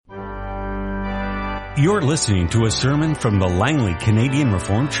You're listening to a sermon from the Langley Canadian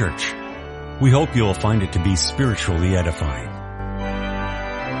Reformed Church. We hope you'll find it to be spiritually edifying.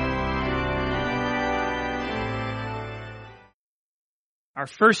 Our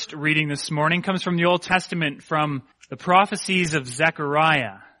first reading this morning comes from the Old Testament, from the prophecies of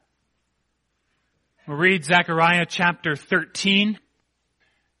Zechariah. We'll read Zechariah chapter 13.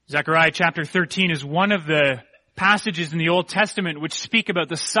 Zechariah chapter 13 is one of the passages in the Old Testament which speak about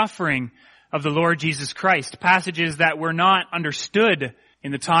the suffering of the Lord Jesus Christ. Passages that were not understood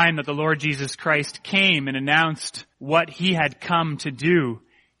in the time that the Lord Jesus Christ came and announced what he had come to do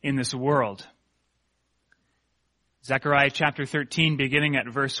in this world. Zechariah chapter 13, beginning at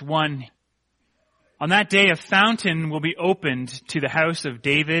verse 1. On that day a fountain will be opened to the house of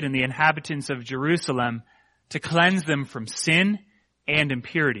David and the inhabitants of Jerusalem to cleanse them from sin and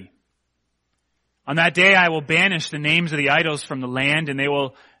impurity. On that day I will banish the names of the idols from the land, and they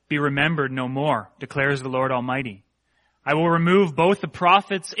will be remembered no more, declares the Lord Almighty. I will remove both the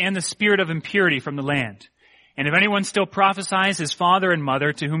prophets and the spirit of impurity from the land. And if anyone still prophesies, his father and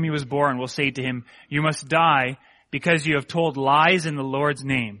mother to whom he was born will say to him, you must die because you have told lies in the Lord's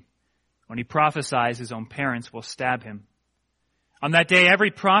name. When he prophesies, his own parents will stab him. On that day,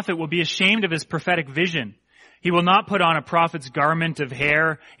 every prophet will be ashamed of his prophetic vision. He will not put on a prophet's garment of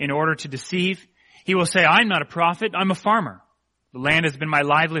hair in order to deceive. He will say, I'm not a prophet, I'm a farmer. The land has been my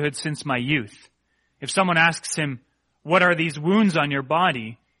livelihood since my youth. If someone asks him, what are these wounds on your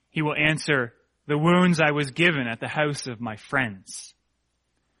body? He will answer, the wounds I was given at the house of my friends.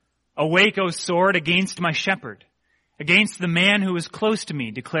 Awake, O sword, against my shepherd, against the man who is close to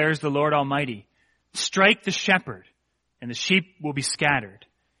me, declares the Lord Almighty. Strike the shepherd, and the sheep will be scattered,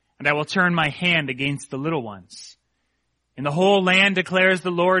 and I will turn my hand against the little ones. In the whole land, declares the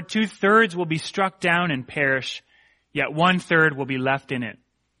Lord, 2/3 will be struck down and perish, yet 1/3 will be left in it.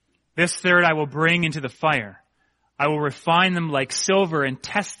 This third I will bring into the fire. I will refine them like silver and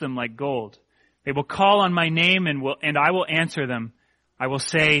test them like gold. They will call on my name and I will answer them. I will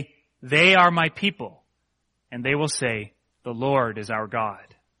say, they are my people. And they will say, the Lord is our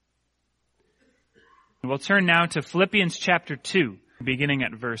God. We'll turn now to Philippians chapter 2, beginning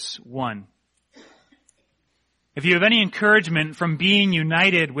at verse 1. If you have any encouragement from being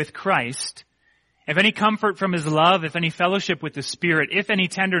united with Christ, if any comfort from his love, if any fellowship with the Spirit, if any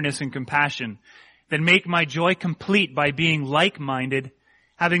tenderness and compassion, then make my joy complete by being like-minded,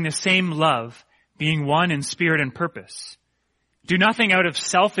 having the same love, being one in spirit and purpose. Do nothing out of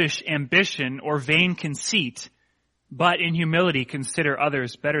selfish ambition or vain conceit, but in humility consider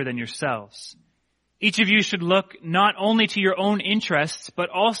others better than yourselves. Each of you should look not only to your own interests, but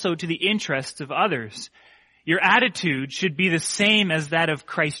also to the interests of others. Your attitude should be the same as that of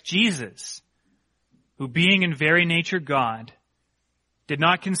Christ Jesus, who being in very nature God, did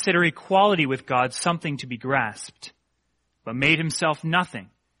not consider equality with God something to be grasped, but made himself nothing,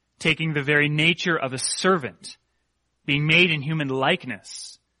 taking the very nature of a servant, being made in human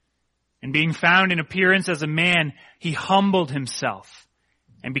likeness, and being found in appearance as a man, he humbled himself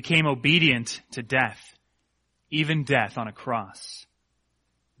and became obedient to death, even death on a cross.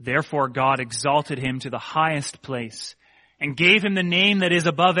 Therefore God exalted him to the highest place and gave him the name that is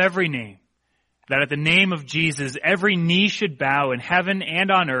above every name, that at the name of Jesus every knee should bow in heaven and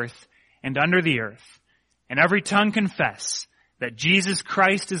on earth and under the earth, and every tongue confess that Jesus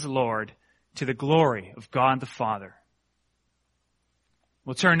Christ is Lord, to the glory of God the Father.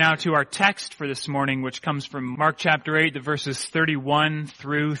 We'll turn now to our text for this morning, which comes from Mark chapter 8, the verses 31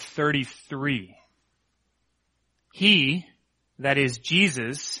 through 33. He, that is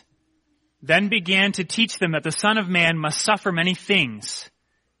Jesus, then began to teach them that the Son of Man must suffer many things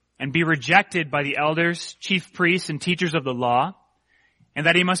and be rejected by the elders, chief priests, and teachers of the law, and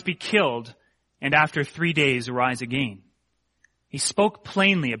that he must be killed and after 3 days rise again. He spoke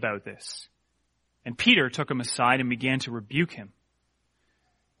plainly about this, and Peter took him aside and began to rebuke him.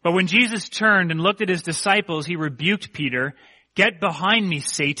 But when Jesus turned and looked at his disciples, he rebuked Peter. Get behind me,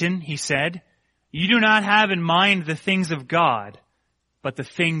 Satan, he said. You do not have in mind the things of God, but the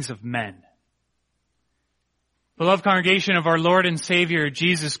things of men. Beloved congregation of our Lord and Savior,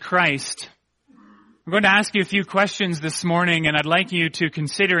 Jesus Christ, I'm going to ask you a few questions this morning, and I'd like you to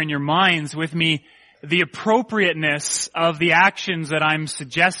consider in your minds with me the appropriateness of the actions that I'm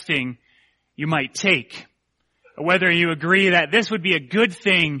suggesting you might take. Whether you agree that this would be a good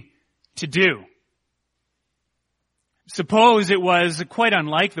thing to do. Suppose it was quite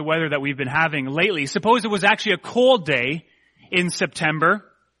unlike the weather that we've been having lately. Suppose it was actually a cold day in September,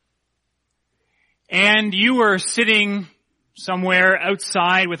 and you were sitting somewhere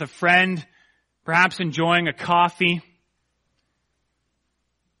outside with a friend, perhaps enjoying a coffee,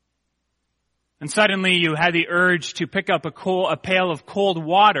 and suddenly you had the urge to pick up a pail of cold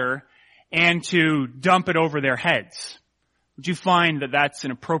water and to dump it over their heads. Would you find that that's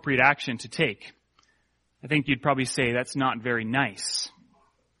an appropriate action to take? I think you'd probably say that's not very nice.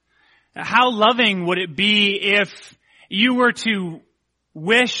 How loving would it be if you were to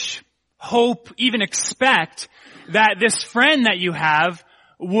wish, hope, even expect that this friend that you have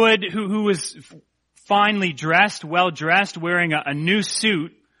who was finely dressed, well dressed, wearing a new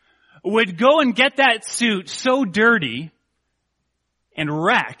suit, would go and get that suit so dirty and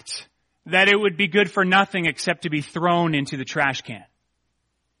wrecked that it would be good for nothing except to be thrown into the trash can?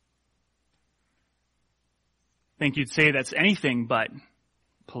 I think you'd say that's anything but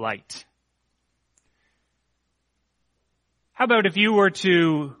polite. How about if you were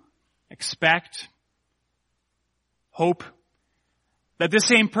to expect, hope, that this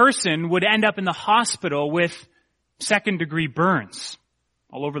same person would end up in the hospital with second-degree burns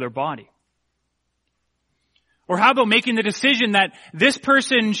all over their body? Or how about making the decision that this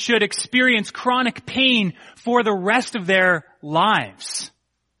person should experience chronic pain for the rest of their lives?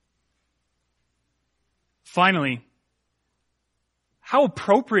 Finally, how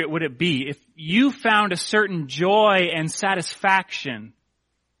appropriate would it be if you found a certain joy and satisfaction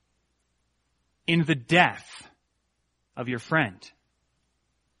in the death of your friend?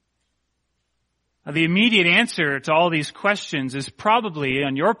 Now, the immediate answer to all these questions is probably,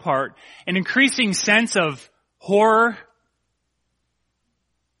 on your part, an increasing sense of horror,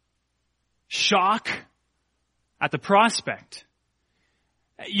 shock at the prospect.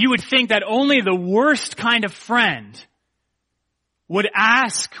 You would think that only the worst kind of friend would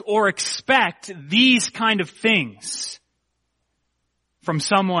ask or expect these kind of things from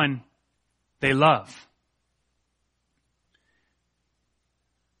someone they love.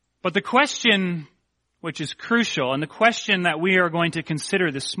 But the question which is crucial, and the question that we are going to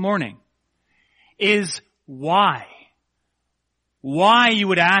consider this morning, is why? Why you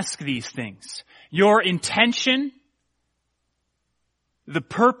would ask these things. Your intention, the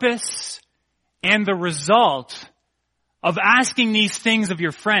purpose, and the result of asking these things of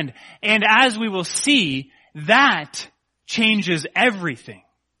your friend. And as we will see, that changes everything.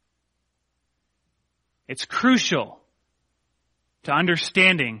 It's crucial to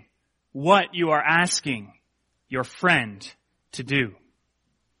understanding what you are asking your friend to do.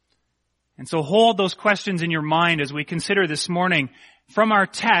 And so hold those questions in your mind as we consider this morning from our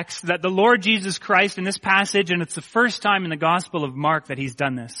text that the Lord Jesus Christ in this passage, and it's the first time in the Gospel of Mark that he's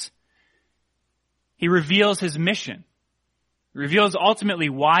done this, he reveals his mission. He reveals ultimately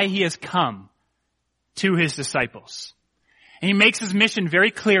why he has come to his disciples. And he makes his mission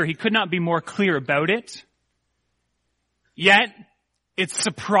very clear. He could not be more clear about it. Yet, it's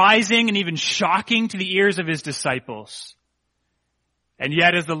surprising and even shocking to the ears of his disciples. And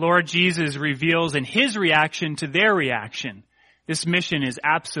yet, as the Lord Jesus reveals in his reaction to their reaction, this mission is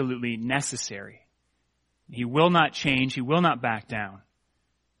absolutely necessary. He will not change. He will not back down.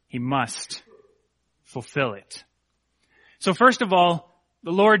 He must fulfill it. So first of all,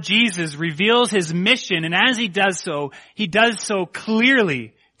 the Lord Jesus reveals his mission, and as he does so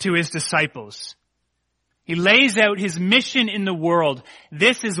clearly to his disciples. He lays out his mission in the world.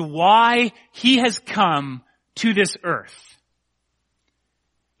 This is why he has come to this earth.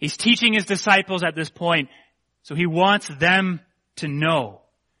 He's teaching his disciples at this point, so he wants them to know.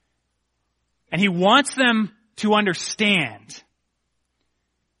 And he wants them to understand.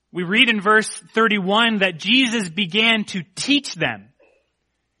 We read in verse 31 that Jesus began to teach them.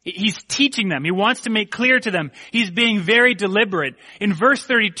 He's teaching them. He wants to make clear to them. He's being very deliberate. In verse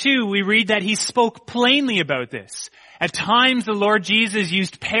 32, we read that he spoke plainly about this. At times, the Lord Jesus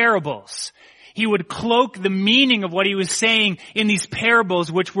used parables. He would cloak the meaning of what he was saying in these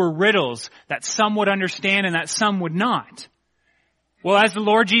parables, which were riddles that some would understand and that some would not. Well, as the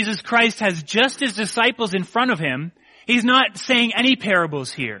Lord Jesus Christ has just his disciples in front of him, he's not saying any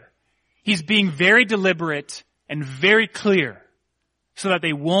parables here. He's being very deliberate and very clear so that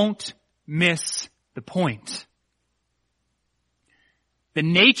they won't miss the point. The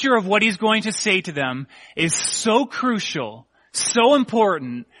nature of what he's going to say to them is so crucial, so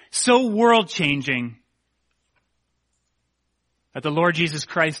important, so world-changing that the Lord Jesus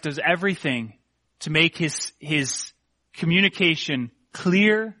Christ does everything to make his communication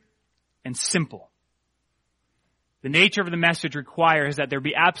clear and simple. The nature of the message requires that there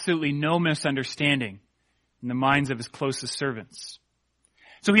be absolutely no misunderstanding in the minds of his closest servants.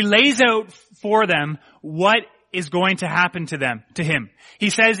 So he lays out for them what is going to happen to him. He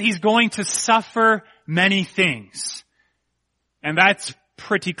says he's going to suffer many things. And that's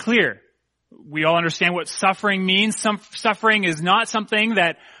pretty clear. We all understand what suffering means. Suffering is not something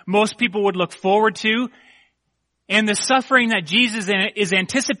that most people would look forward to. And the suffering that Jesus is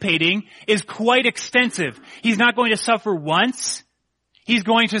anticipating is quite extensive. He's not going to suffer once. He's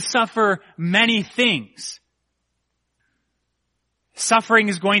going to suffer many things. Suffering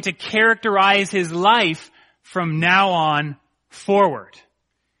is going to characterize his life from now on forward.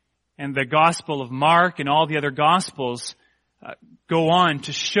 And the Gospel of Mark and all the other Gospels go on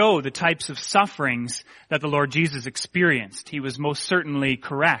to show the types of sufferings that the Lord Jesus experienced. He was most certainly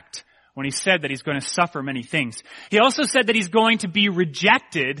correct when he said that he's going to suffer many things. He also said that he's going to be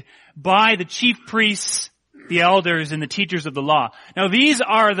rejected by the chief priests, the elders, and the teachers of the law. Now these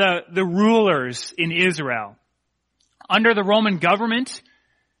are the rulers in Israel. Under the Roman government,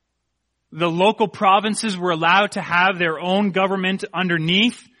 the local provinces were allowed to have their own government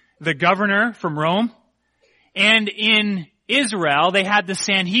underneath the governor from Rome. And in Israel, they had the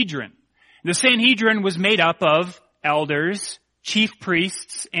Sanhedrin. The Sanhedrin was made up of elders, chief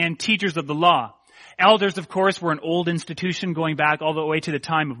priests, and teachers of the law. Elders, of course, were an old institution going back all the way to the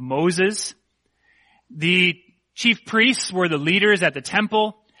time of Moses. The chief priests were the leaders at the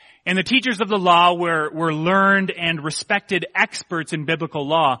temple, and the teachers of the law were learned and respected experts in biblical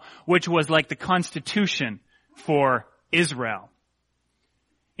law, which was like the constitution for Israel.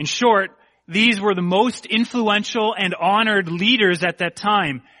 In short, these were the most influential and honored leaders at that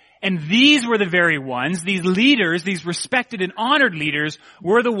time. And these were the very ones, these leaders, these respected and honored leaders,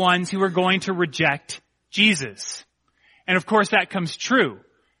 were the ones who were going to reject Jesus. And of course that comes true.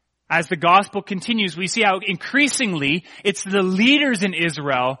 As the gospel continues, we see how increasingly it's the leaders in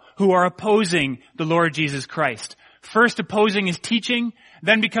Israel who are opposing the Lord Jesus Christ. First opposing his teaching,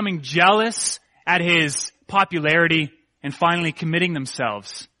 then becoming jealous at his popularity, and finally committing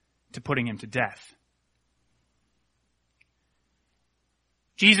themselves to putting him to death.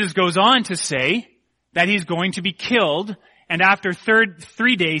 Jesus goes on to say that he's going to be killed, and after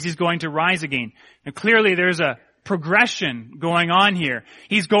 3 days he's going to rise again. Now clearly there's a progression going on here.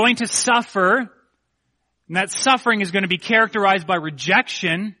 He's going to suffer, and that suffering is going to be characterized by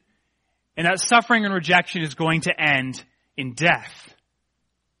rejection, and that suffering and rejection is going to end in death.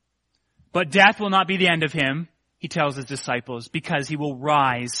 But death will not be the end of him, he tells his disciples, because he will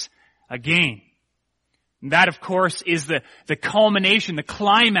rise again. And that, of course, is the culmination, the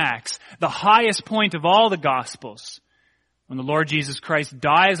climax, the highest point of all the Gospels. When the Lord Jesus Christ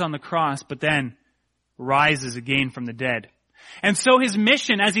dies on the cross, but then rises again from the dead. And so his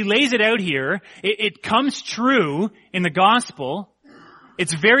mission, as he lays it out here, it comes true in the Gospel.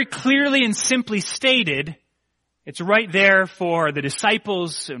 It's very clearly and simply stated. It's right there for the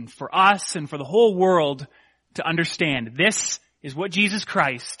disciples and for us and for the whole world to understand. This is what Jesus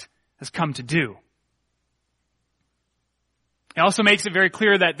Christ has come to do. It also makes it very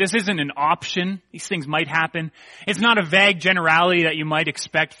clear that this isn't an option. These things might happen. It's not a vague generality that you might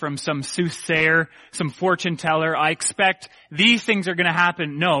expect from some soothsayer, some fortune teller. I expect these things are going to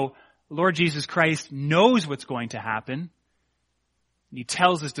happen. No, the Lord Jesus Christ knows what's going to happen. He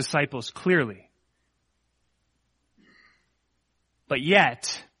tells his disciples clearly. But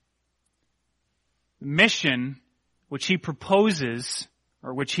yet, the mission which he proposes,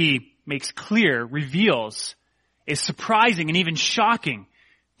 or which he makes clear, reveals, is surprising and even shocking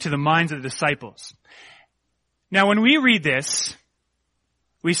to the minds of the disciples. Now when we read this,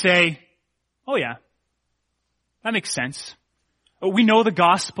 we say, oh yeah, that makes sense. We know the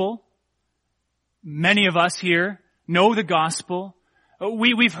gospel. Many of us here know the gospel.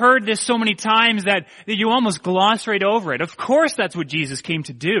 We've heard this so many times that you almost gloss right over it. Of course that's what Jesus came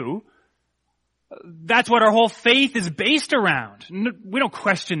to do. That's what our whole faith is based around. We don't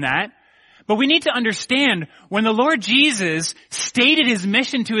question that. But we need to understand, when the Lord Jesus stated his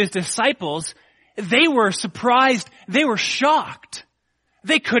mission to his disciples, they were surprised, they were shocked.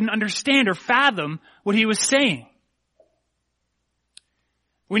 They couldn't understand or fathom what he was saying.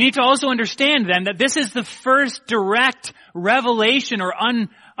 We need to also understand then that this is the first direct revelation or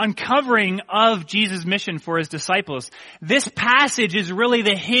uncovering of Jesus' mission for his disciples. This passage is really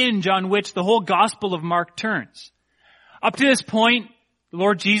the hinge on which the whole Gospel of Mark turns. Up to this point, the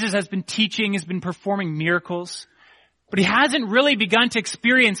Lord Jesus has been teaching, has been performing miracles, but he hasn't really begun to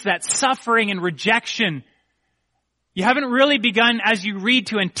experience that suffering and rejection. You haven't really begun, as you read,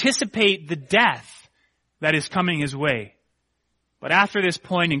 to anticipate the death that is coming his way. But after this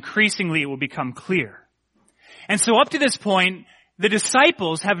point, increasingly it will become clear. And so up to this point, the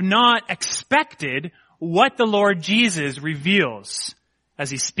disciples have not expected what the Lord Jesus reveals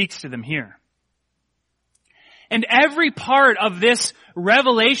as he speaks to them here. And every part of this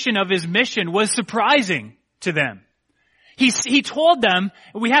revelation of his mission was surprising to them. He told them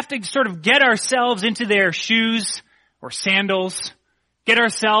we have to sort of get ourselves into their shoes or sandals, get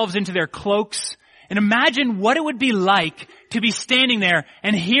ourselves into their cloaks, and imagine what it would be like to be standing there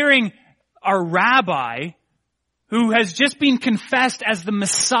and hearing our rabbi, who has just been confessed as the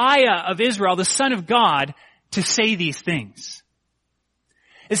Messiah of Israel, the Son of God, to say these things.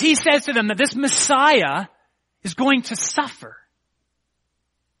 As he says to them that this Messiah is going to suffer.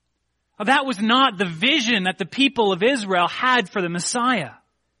 Now, that was not the vision that the people of Israel had for the Messiah.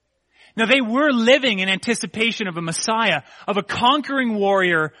 Now, they were living in anticipation of a Messiah, of a conquering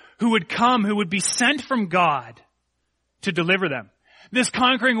warrior who would come, who would be sent from God to deliver them. This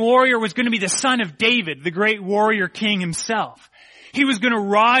conquering warrior was going to be the son of David, the great warrior king himself. He was going to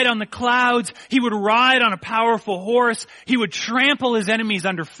ride on the clouds. He would ride on a powerful horse. He would trample his enemies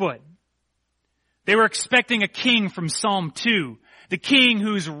underfoot. They were expecting a king from Psalm 2, the king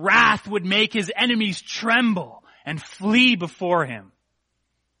whose wrath would make his enemies tremble and flee before him.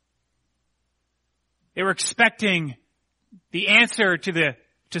 They were expecting the answer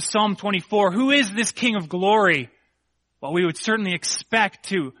to Psalm 24. Who is this King of glory? Well, we would certainly expect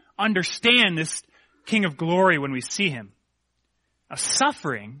to understand this King of glory when we see him. A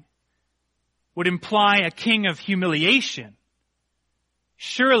suffering would imply a king of humiliation.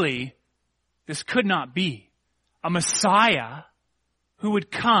 Surely this could not be a Messiah who would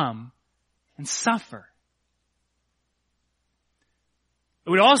come and suffer. It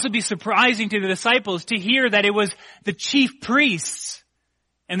would also be surprising to the disciples to hear that it was the chief priests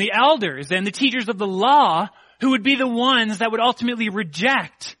and the elders and the teachers of the law who would be the ones that would ultimately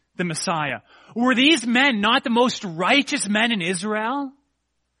reject the Messiah. Were these men not the most righteous men in Israel?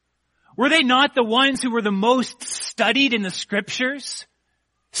 Were they not the ones who were the most studied in the scriptures?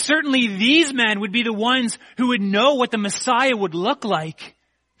 Certainly these men would be the ones who would know what the Messiah would look like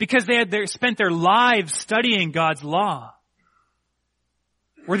because they had spent their lives studying God's law.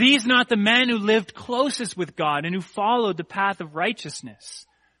 Were these not the men who lived closest with God and who followed the path of righteousness?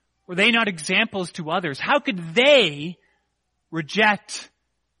 Were they not examples to others? How could they reject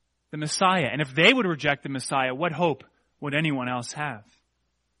the Messiah? And if they would reject the Messiah, what hope would anyone else have?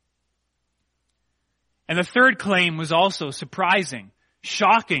 And the third claim was also surprising,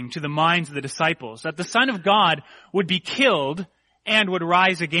 shocking to the minds of the disciples, that the Son of God would be killed and would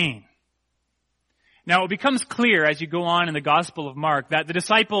rise again. Now, it becomes clear as you go on in the Gospel of Mark that the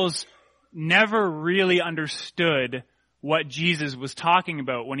disciples never really understood what Jesus was talking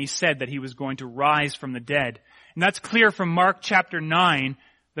about when he said that he was going to rise from the dead. And that's clear from Mark chapter 9,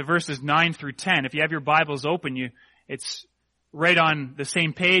 the verses 9 through 10. If you have your Bibles open, it's right on the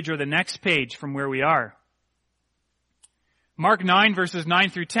same page or the next page from where we are. Mark 9, verses 9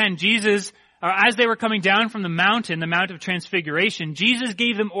 through 10, as they were coming down from the Mount of Transfiguration, Jesus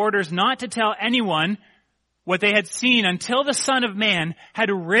gave them orders not to tell anyone what they had seen until the Son of Man had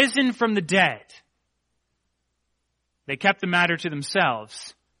risen from the dead. They kept the matter to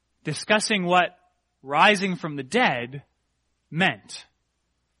themselves, discussing what rising from the dead meant.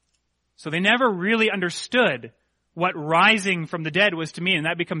 So they never really understood what rising from the dead was to mean, and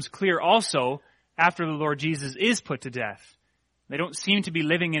that becomes clear also after the Lord Jesus is put to death. They don't seem to be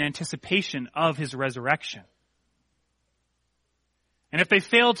living in anticipation of his resurrection. And if they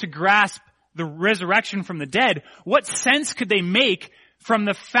failed to grasp the resurrection from the dead, what sense could they make from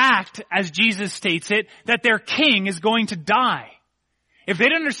the fact, as Jesus states it, that their king is going to die? If they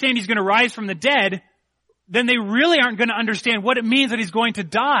don't understand he's going to rise from the dead, then they really aren't going to understand what it means that he's going to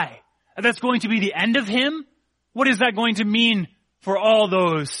die. That's going to be the end of him? What is that going to mean for all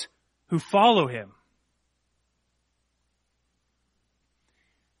those who follow him?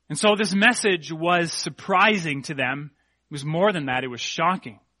 And so this message was surprising to them. It was more than that, it was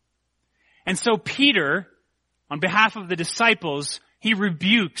shocking. And so Peter, on behalf of the disciples, he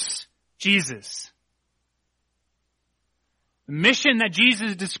rebukes Jesus. The mission that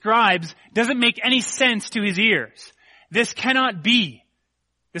Jesus describes doesn't make any sense to his ears. This cannot be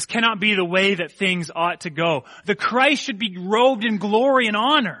the way that things ought to go. The Christ should be robed in glory and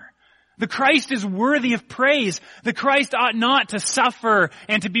honor. The Christ is worthy of praise. The Christ ought not to suffer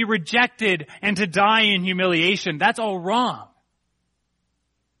and to be rejected and to die in humiliation. That's all wrong.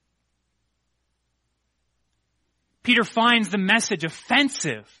 Peter finds the message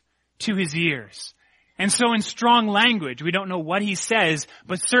offensive to his ears. And so in strong language, we don't know what he says,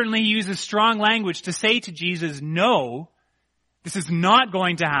 but certainly he uses strong language to say to Jesus, no, this is not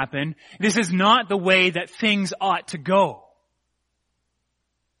going to happen. This is not the way that things ought to go.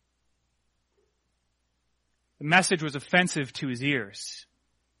 The message was offensive to his ears.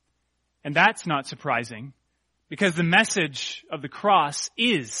 And that's not surprising, because the message of the cross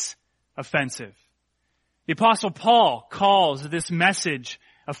is offensive. The Apostle Paul calls this message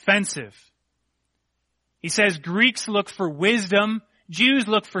offensive. He says Greeks look for wisdom, Jews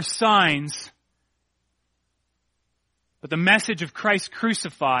look for signs, but the message of Christ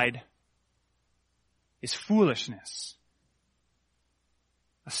crucified is foolishness.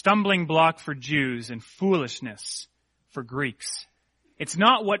 A stumbling block for Jews and foolishness for Greeks. It's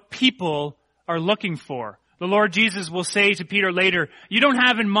not what people are looking for. The Lord Jesus will say to Peter later, you don't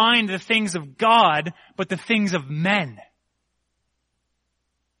have in mind the things of God, but the things of men.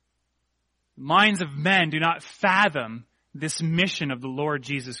 The minds of men do not fathom this mission of the Lord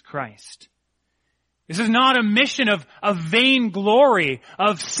Jesus Christ. This is not a mission of vain glory,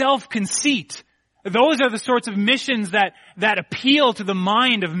 of self-conceit. Those are the sorts of missions that appeal to the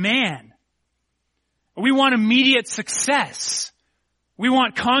mind of man. We want immediate success. We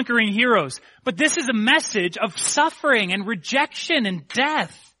want conquering heroes. But this is a message of suffering and rejection and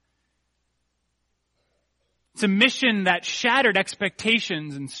death. It's a mission that shattered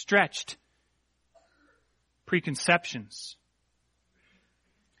expectations and stretched preconceptions.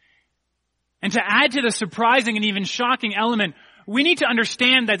 And to add to the surprising and even shocking element, we need to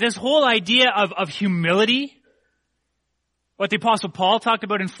understand that this whole idea of humility, what the Apostle Paul talked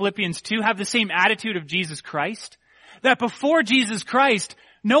about in Philippians 2, have the same attitude of Jesus Christ. That before Jesus Christ,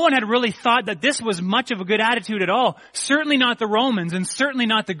 no one had really thought that this was much of a good attitude at all. Certainly not the Romans and certainly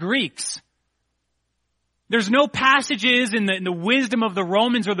not the Greeks. There's no passages in the wisdom of the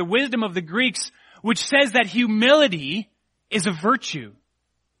Romans or the wisdom of the Greeks which says that humility is a virtue.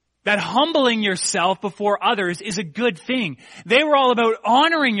 That humbling yourself before others is a good thing. They were all about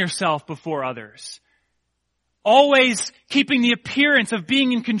honoring yourself before others. Always keeping the appearance of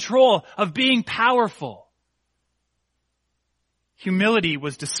being in control, of being powerful. Humility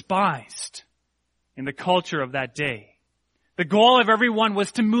was despised in the culture of that day. The goal of everyone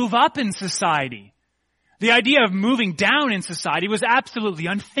was to move up in society. The idea of moving down in society was absolutely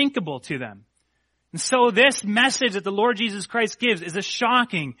unthinkable to them. And so this message that the Lord Jesus Christ gives is a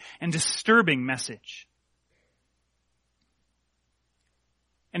shocking and disturbing message.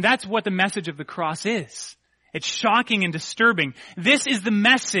 And that's what the message of the cross is. It's shocking and disturbing. This is the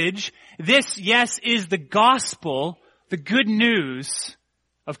message. This, yes, is the gospel, the good news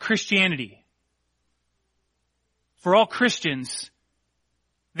of Christianity. For all Christians,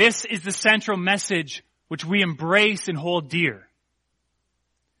 this is the central message which we embrace and hold dear.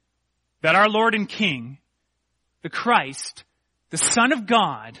 That our Lord and King, the Christ, the Son of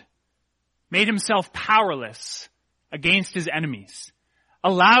God, made himself powerless against his enemies,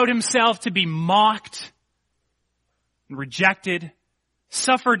 allowed himself to be mocked and rejected,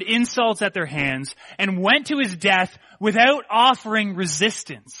 suffered insults at their hands, and went to his death without offering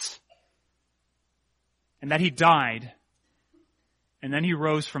resistance. And that he died, and then he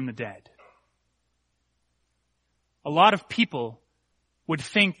rose from the dead. A lot of people would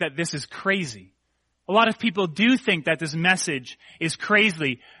think that this is crazy. A lot of people do think that this message is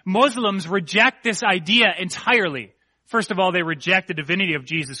crazy. Muslims reject this idea entirely. First of all, they reject the divinity of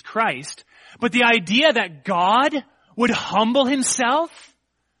Jesus Christ. But the idea that God would humble himself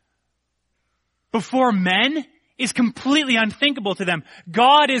before men is completely unthinkable to them.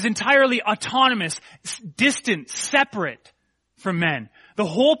 God is entirely autonomous, distant, separate from men. The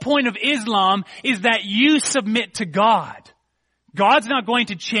whole point of Islam is that you submit to God. God's not going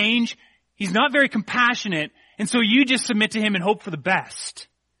to change. He's not very compassionate. And so you just submit to him and hope for the best.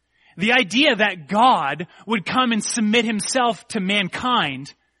 The idea that God would come and submit himself to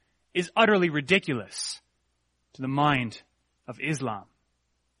mankind is utterly ridiculous to the mind of Islam.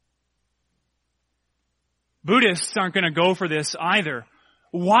 Buddhists aren't going to go for this either.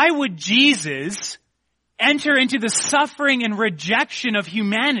 Why would Jesus enter into the suffering and rejection of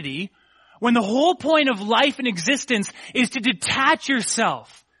humanity when the whole point of life and existence is to detach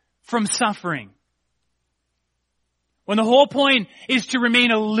yourself from suffering? When the whole point is to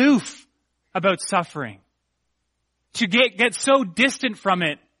remain aloof about suffering. To get so distant from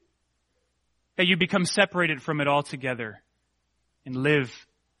it that you become separated from it altogether and live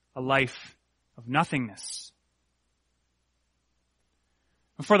a life of nothingness.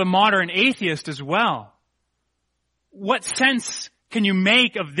 And for the modern atheist as well, what sense can you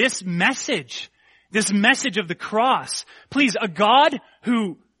make of this message of the cross? Please, a God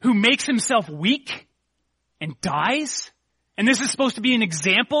who makes himself weak and dies? And this is supposed to be an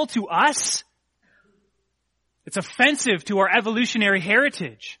example to us? It's offensive to our evolutionary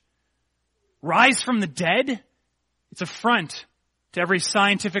heritage. Rise from the dead? It's affront to every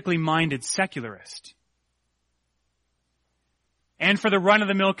scientifically minded secularist. And for the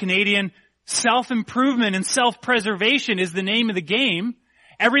run-of-the-mill Canadian, self-improvement and self-preservation is the name of the game.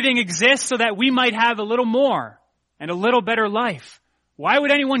 Everything exists so that we might have a little more and a little better life. Why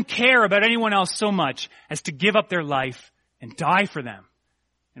would anyone care about anyone else so much as to give up their life and die for them?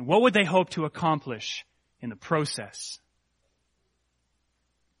 And what would they hope to accomplish in the process?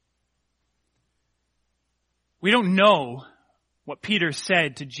 We don't know what Peter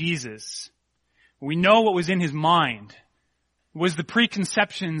said to Jesus. We know what was in his mind. It was the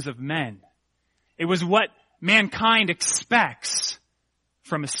preconceptions of men. It was what mankind expects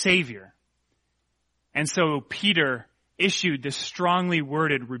from a Savior. And so Peter issued this strongly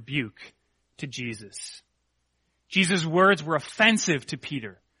worded rebuke to Jesus. Jesus' words were offensive to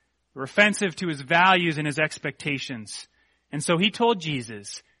Peter. They were offensive to his values and his expectations. And so he told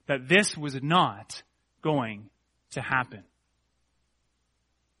Jesus that this was not going to happen.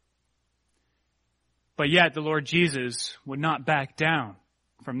 But yet the Lord Jesus would not back down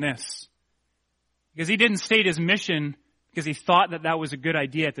from this. Because he didn't state his mission because he thought that that was a good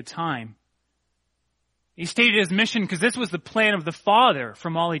idea at the time. He stated his mission because this was the plan of the Father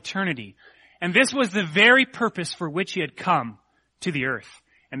from all eternity. And this was the very purpose for which he had come to the earth.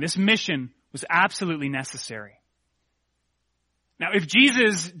 And this mission was absolutely necessary. Now, if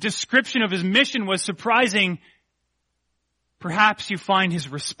Jesus' description of his mission was surprising, perhaps you find his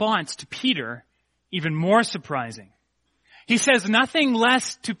response to Peter even more surprising. He says nothing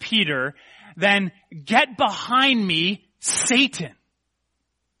less to Peter than, "Get behind me, Satan.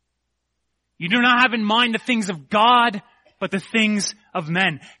 You do not have in mind the things of God, but the things of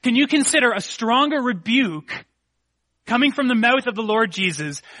men." Can you consider a stronger rebuke coming from the mouth of the Lord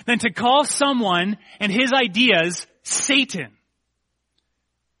Jesus than to call someone and his ideas Satan?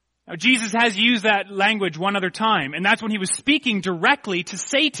 Now, Jesus has used that language one other time, and that's when he was speaking directly to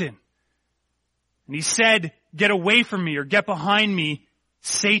Satan. And he said, "Get away from me," or "Get behind me,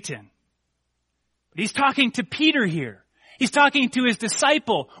 Satan." But he's talking to Peter here. He's talking to his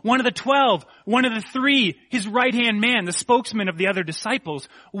disciple, one of the 12, one of the 3, his right-hand man, the spokesman of the other disciples.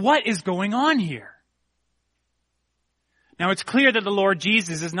 What is going on here? Now, it's clear that the Lord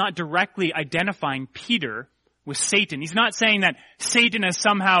Jesus is not directly identifying Peter with Satan. He's not saying that Satan has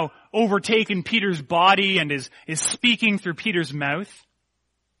somehow overtaken Peter's body and is speaking through Peter's mouth.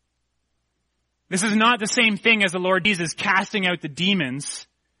 This is not the same thing as the Lord Jesus casting out the demons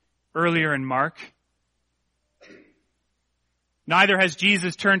earlier in Mark. Neither has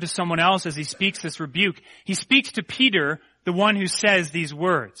Jesus turned to someone else as he speaks this rebuke. He speaks to Peter, the one who says these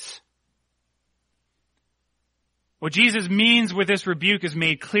words. What Jesus means with this rebuke is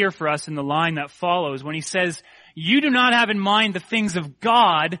made clear for us in the line that follows when he says, "You do not have in mind the things of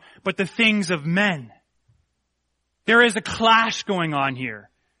God, but the things of men." There is a clash going on here.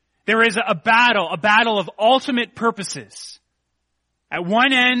 There is a battle of ultimate purposes. At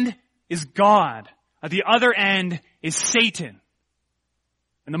one end is God. At the other end is Satan.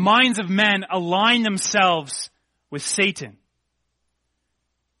 And the minds of men align themselves with Satan.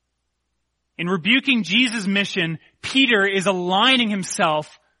 In rebuking Jesus' mission, Peter is aligning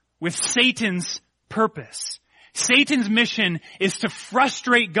himself with Satan's purpose. Satan's mission is to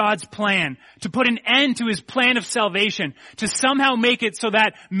frustrate God's plan, to put an end to his plan of salvation, to somehow make it so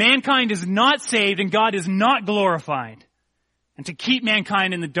that mankind is not saved and God is not glorified, and to keep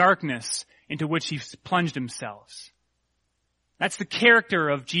mankind in the darkness into which he's plunged themselves. That's the character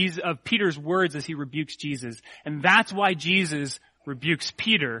of Peter's words as he rebukes Jesus. And that's why Jesus rebukes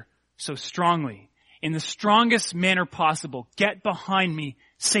Peter so strongly. In the strongest manner possible, "Get behind me,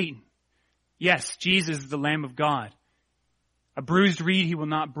 Satan." Yes, Jesus is the Lamb of God. A bruised reed he will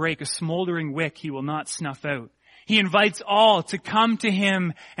not break, a smoldering wick he will not snuff out. He invites all to come to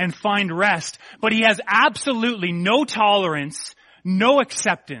him and find rest, but he has absolutely no tolerance, no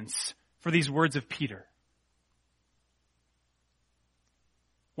acceptance for these words of Peter.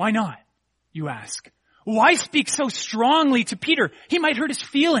 Why not, you ask? Why speak so strongly to Peter? He might hurt his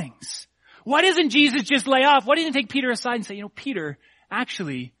feelings. Why doesn't Jesus just lay off? Why doesn't he take Peter aside and say, Peter,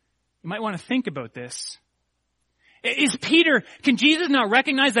 actually, you might want to think about this. Can Jesus not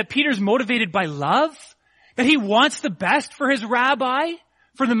recognize that Peter's motivated by love? That he wants the best for his rabbi,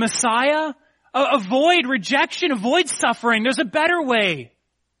 for the Messiah? Avoid rejection, avoid suffering. There's a better way.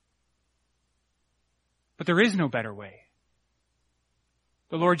 But there is no better way.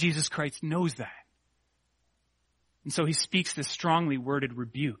 The Lord Jesus Christ knows that. And so he speaks this strongly worded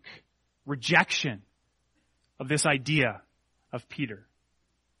rebuke, rejection of this idea of Peter.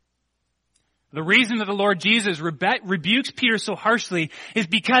 The reason that the Lord Jesus rebukes Peter so harshly is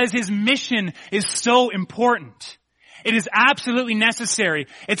because his mission is so important. It is absolutely necessary.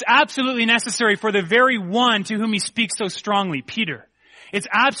 It's absolutely necessary for the very one to whom he speaks so strongly, Peter. It's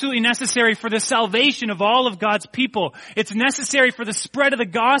absolutely necessary for the salvation of all of God's people. It's necessary for the spread of the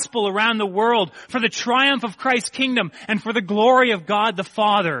gospel around the world, for the triumph of Christ's kingdom, and for the glory of God the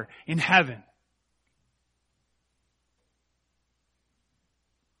Father in heaven.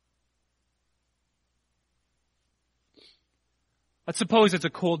 Let's suppose it's a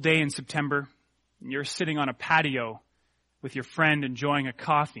cold day in September, and you're sitting on a patio with your friend enjoying a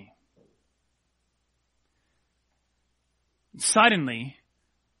coffee. And suddenly,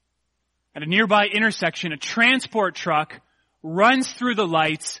 at a nearby intersection, a transport truck runs through the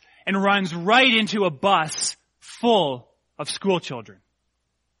lights and runs right into a bus full of school children.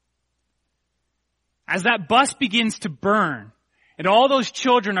 As that bus begins to burn, and all those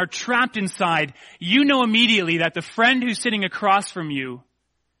children are trapped inside, you know immediately that the friend who's sitting across from you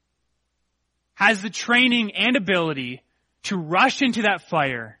has the training and ability to rush into that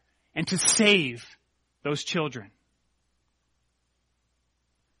fire and to save those children.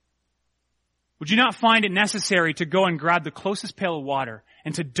 Would you not find it necessary to go and grab the closest pail of water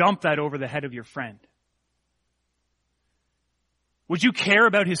and to dump that over the head of your friend? Would you care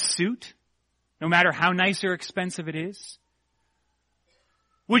about his suit, no matter how nice or expensive it is?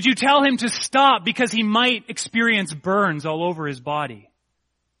 Would you tell him to stop because he might experience burns all over his body?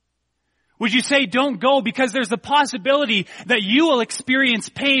 Would you say don't go because there's the possibility that you will experience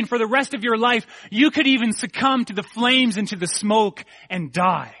pain for the rest of your life? You could even succumb to the flames and to the smoke and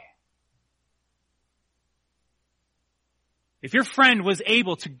die. If your friend was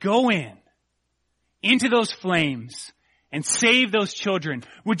able to go into those flames and save those children,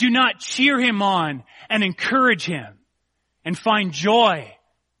 would you not cheer him on and encourage him and find joy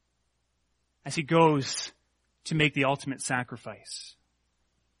as he goes to make the ultimate sacrifice?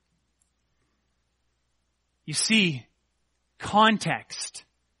 You see, context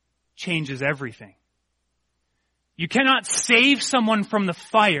changes everything. You cannot save someone from the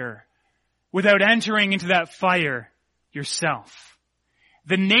fire without entering into that fire yourself.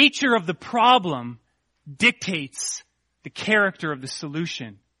 The nature of the problem dictates the character of the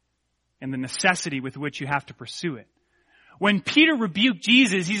solution and the necessity with which you have to pursue it. When Peter rebuked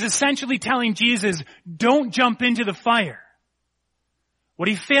Jesus, he's essentially telling Jesus, don't jump into the fire. What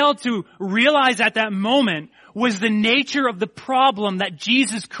he failed to realize at that moment was the nature of the problem that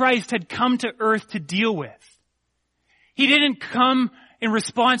Jesus Christ had come to earth to deal with. He didn't come in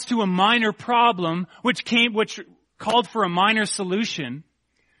response to a minor problem, which called for a minor solution.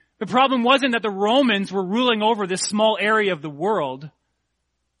 The problem wasn't that the Romans were ruling over this small area of the world.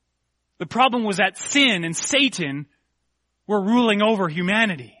 The problem was that sin and Satan were ruling over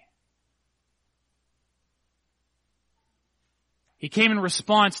humanity. He came in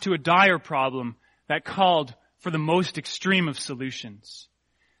response to a dire problem that called for the most extreme of solutions.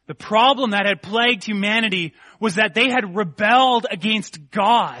 The problem that had plagued humanity was that they had rebelled against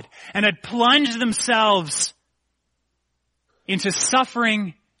God and had plunged themselves into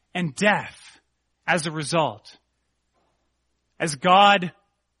suffering and death as a result. As God,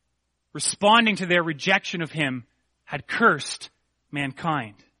 responding to their rejection of Him, had cursed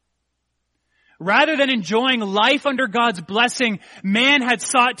mankind. Rather than enjoying life under God's blessing, man had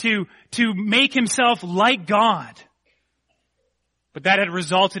sought to make himself like God. But that had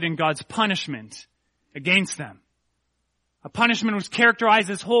resulted in God's punishment against them. A punishment which characterized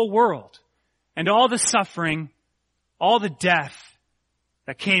this whole world and all the suffering, all the death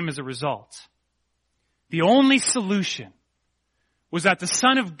that came as a result. The only solution was that the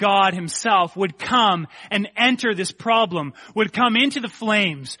Son of God Himself would come and enter this problem, would come into the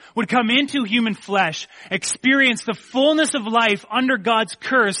flames, would come into human flesh, experience the fullness of life under God's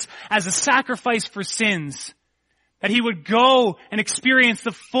curse as a sacrifice for sins, that He would go and experience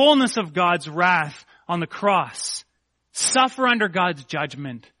the fullness of God's wrath on the cross, suffer under God's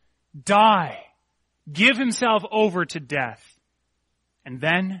judgment, die, give Himself over to death, and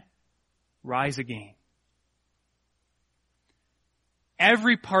then rise again.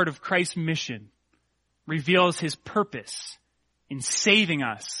 Every part of Christ's mission reveals His purpose in saving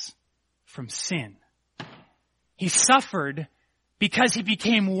us from sin. He suffered because He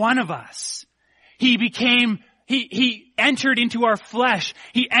became one of us. He entered into our flesh.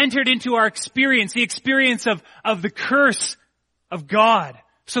 He entered into our experience, the experience of the curse of God,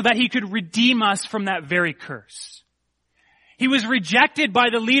 so that He could redeem us from that very curse. He was rejected by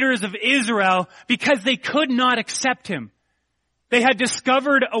the leaders of Israel because they could not accept Him. They had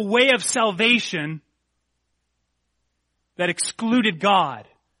discovered a way of salvation that excluded God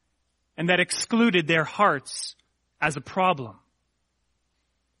and that excluded their hearts as a problem.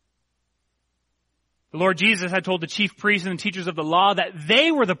 The Lord Jesus had told the chief priests and the teachers of the law that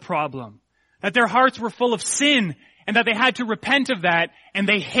they were the problem, that their hearts were full of sin and that they had to repent of that, and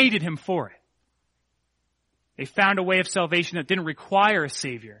they hated him for it. They found a way of salvation that didn't require a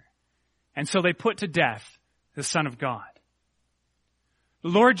Savior, and so they put to death the Son of God. The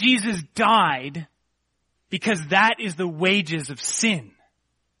Lord Jesus died because that is the wages of sin.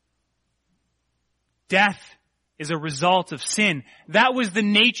 Death is a result of sin. That was the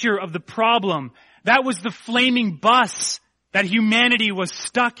nature of the problem. That was the flaming bus that humanity was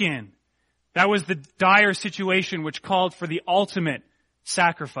stuck in. That was the dire situation which called for the ultimate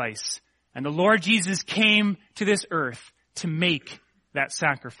sacrifice. And the Lord Jesus came to this earth to make that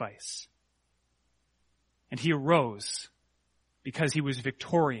sacrifice. And he arose because he was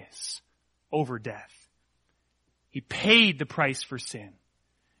victorious over death. He paid the price for sin.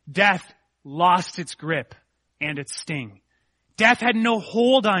 Death lost its grip and its sting. Death had no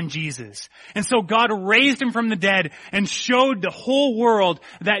hold on Jesus. And so God raised him from the dead and showed the whole world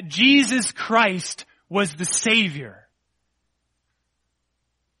that Jesus Christ was the Savior.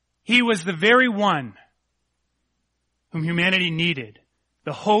 He was the very one whom humanity needed,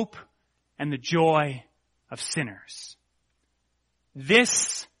 the hope and the joy of sinners.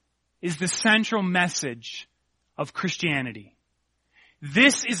 This is the central message of Christianity.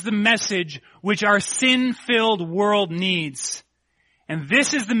 This is the message which our sin-filled world needs. And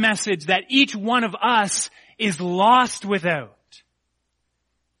this is the message that each one of us is lost without.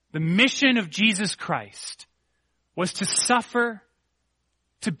 The mission of Jesus Christ was to suffer,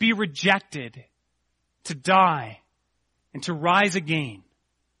 to be rejected, to die, and to rise again.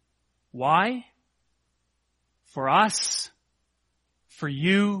 Why? For us, for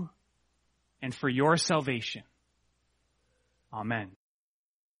you, and for your salvation. Amen.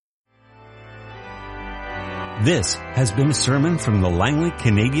 This has been a sermon from the Langley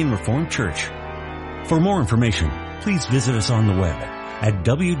Canadian Reformed Church. For more information, please visit us on the web at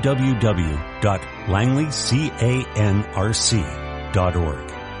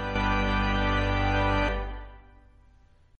www.langleycanrc.org.